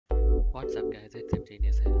What's up guys, it's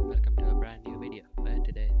MJenius here. Welcome to a brand new video where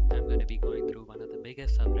today I'm going to be going through one of the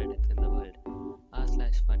biggest subreddits in the world,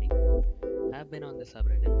 r/funny. I've been on this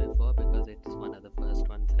subreddit before because it's one of the first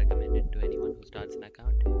ones recommended to anyone who starts an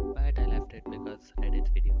account, but I left it because Reddit's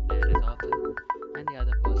video player is awful and the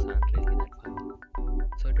other posts aren't really that funny.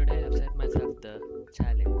 So today I've set myself the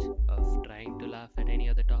challenge of trying to laugh at any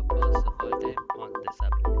of the top posts of all time on this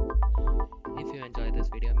subreddit. If you enjoy this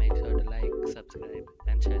video, make sure to like, subscribe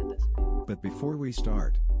and share this. But before we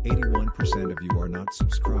start, 81% of you are not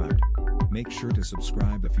subscribed. Make sure to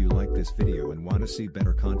subscribe if you like this video and want to see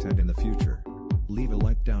better content in the future. Leave a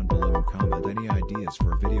like down below and comment any ideas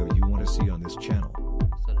for a video you want to see on this channel.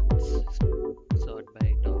 So let's sort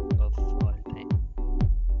by top of all time.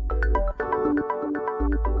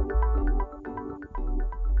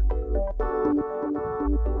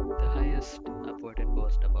 The highest upvoted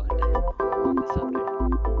post of all time on the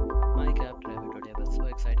subreddit. My cab driver today was so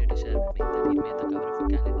excited to share with me that he made the cover of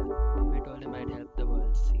a calendar. I told him I'd help the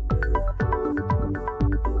world see.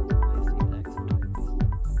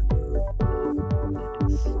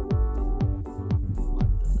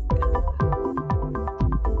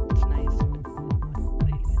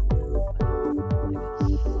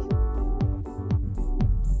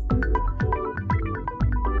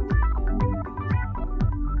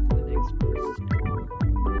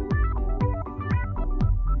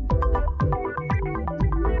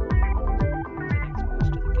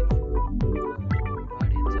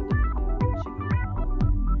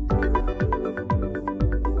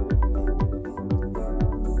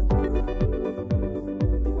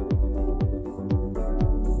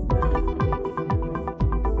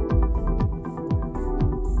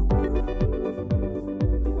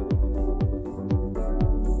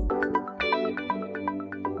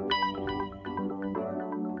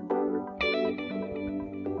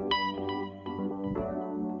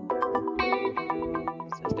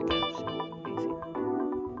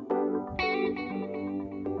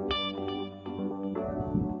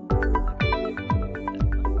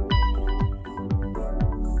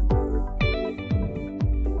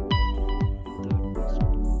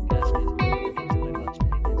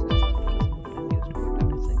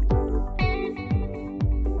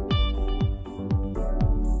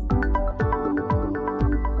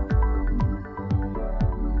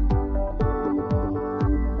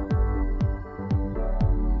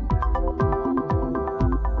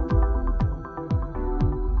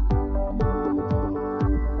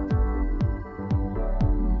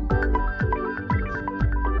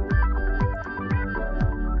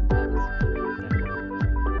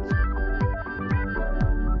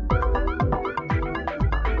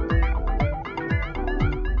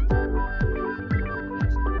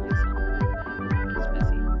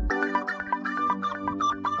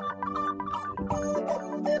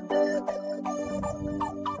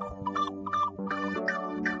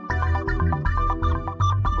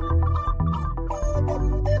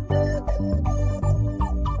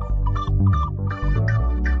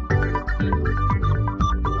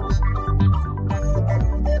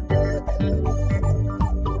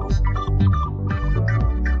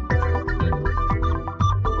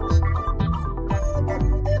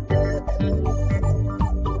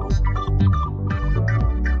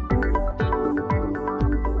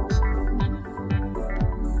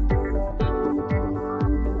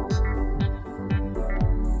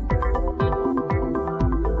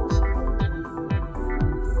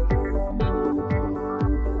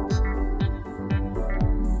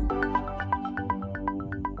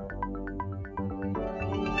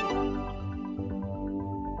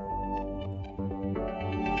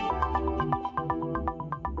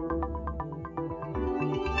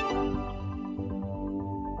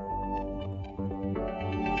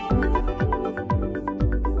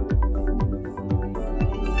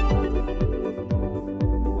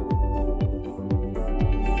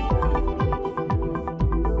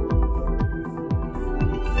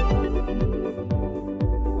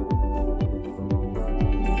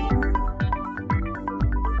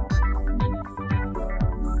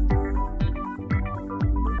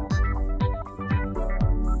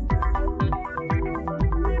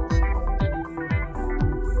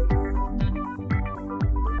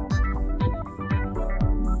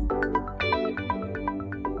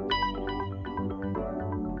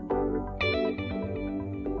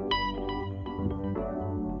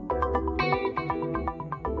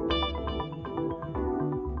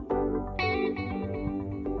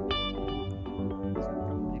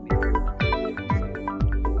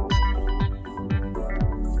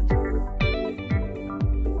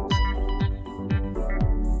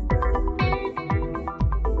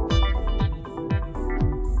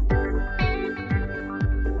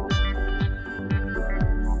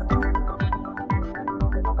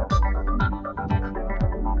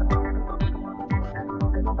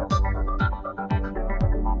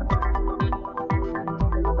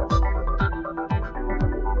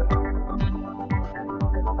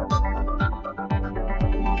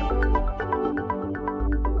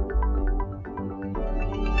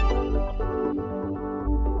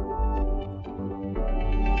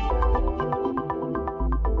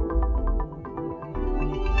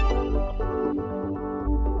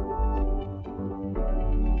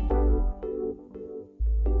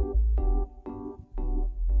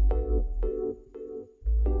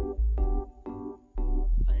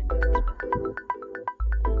 And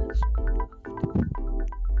it's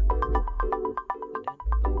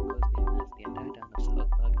the entire town of South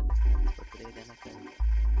Park in his hands for today then occurred.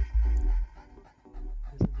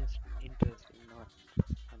 This is just interesting, not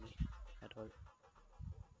funny at all.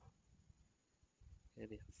 Here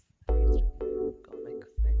we have comic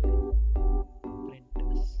friendly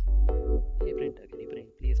printers. Hey printer, can you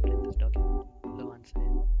please print this document? Low on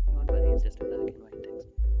cyan. Don't worry, it's just a black and white text.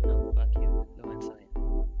 No, fuck you, low on cyan.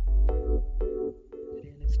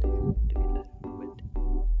 Realistic, to be fair, but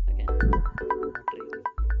again, not really.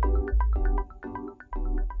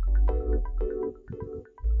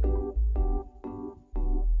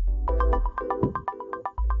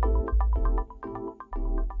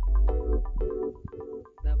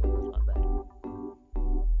 That one was not bad.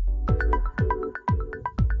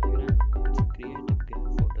 My grandma wanted some creative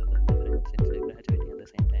photos of my friends since we're graduating at the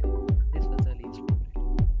same time. This was her least favorite.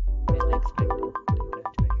 We were expecting to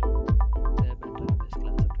graduate. So I went to the best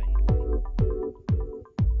class of 2020.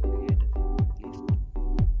 Creative, at least.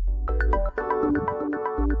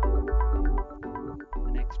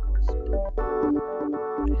 The next post.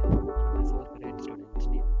 Today, one of my 4th grade students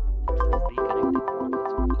named reconnected on a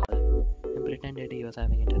Zoom call and pretended he was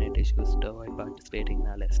having internet issues to avoid participating in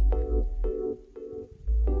our lesson.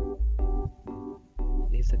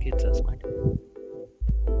 At least the kids are smart.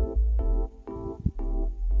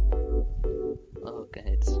 Okay,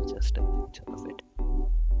 it's just a picture of it.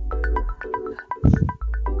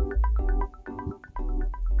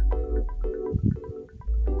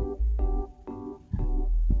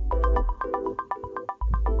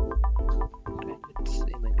 It's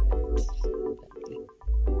immigrants, apparently.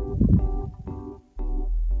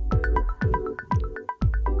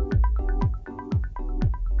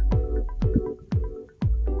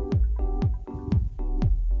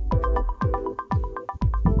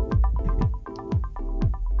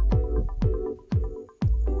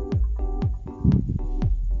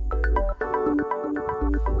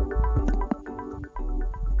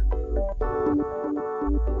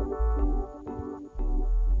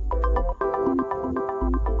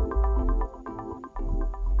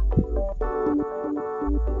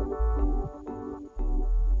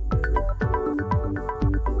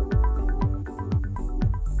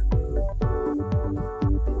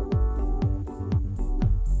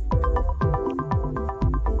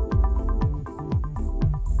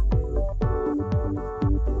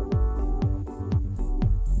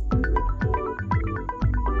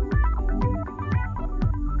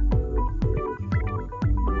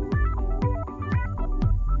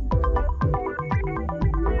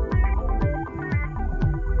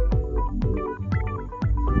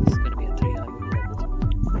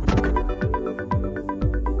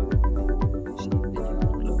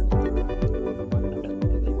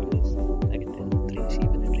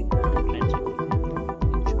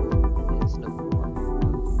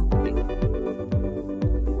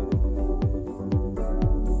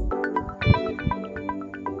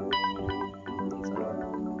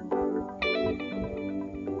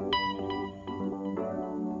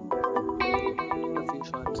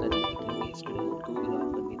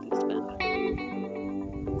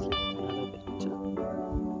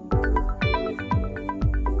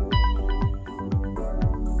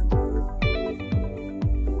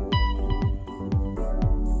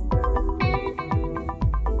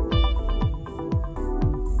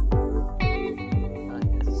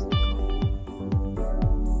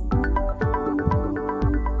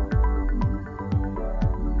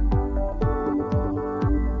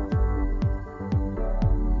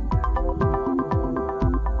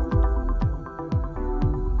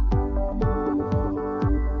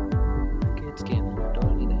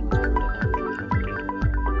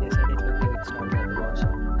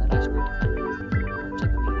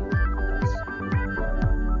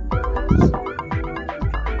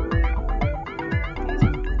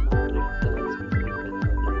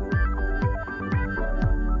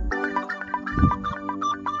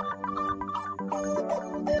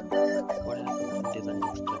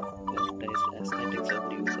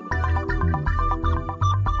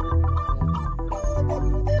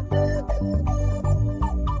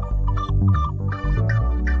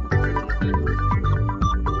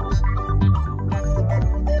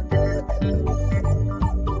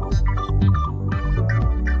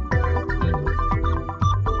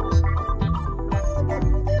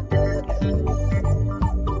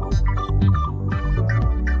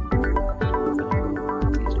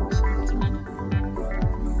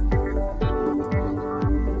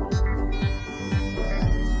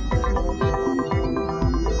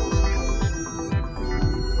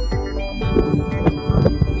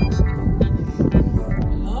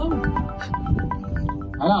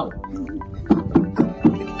 Hello?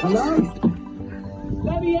 Hello?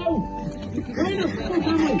 Let me out! Where the fuck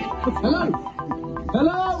am I? Hello?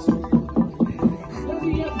 Hello? Let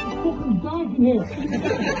me out, it's fucking dark in here.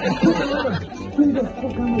 Where the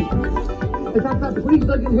fuck am I? Is that priest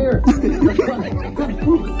I can hear?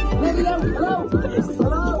 Let me out! Hello?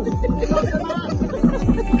 Hello? Stop the man!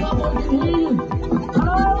 Stop, I can hear you!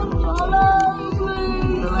 Hello? Hello?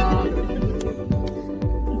 Please!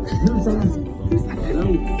 Who's that? Hello?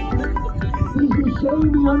 Please be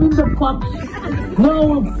showing me, I'm in the box! No,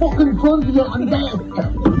 I'm fucking front of you, I'm dead!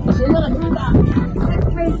 So you gotta hear that!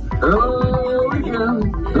 Hello again,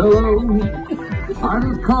 hello! I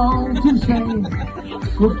just called to say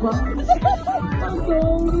goodbye. I'm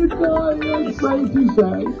going to die, I'm afraid to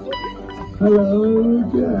say hello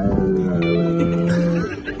again,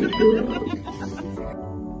 hello.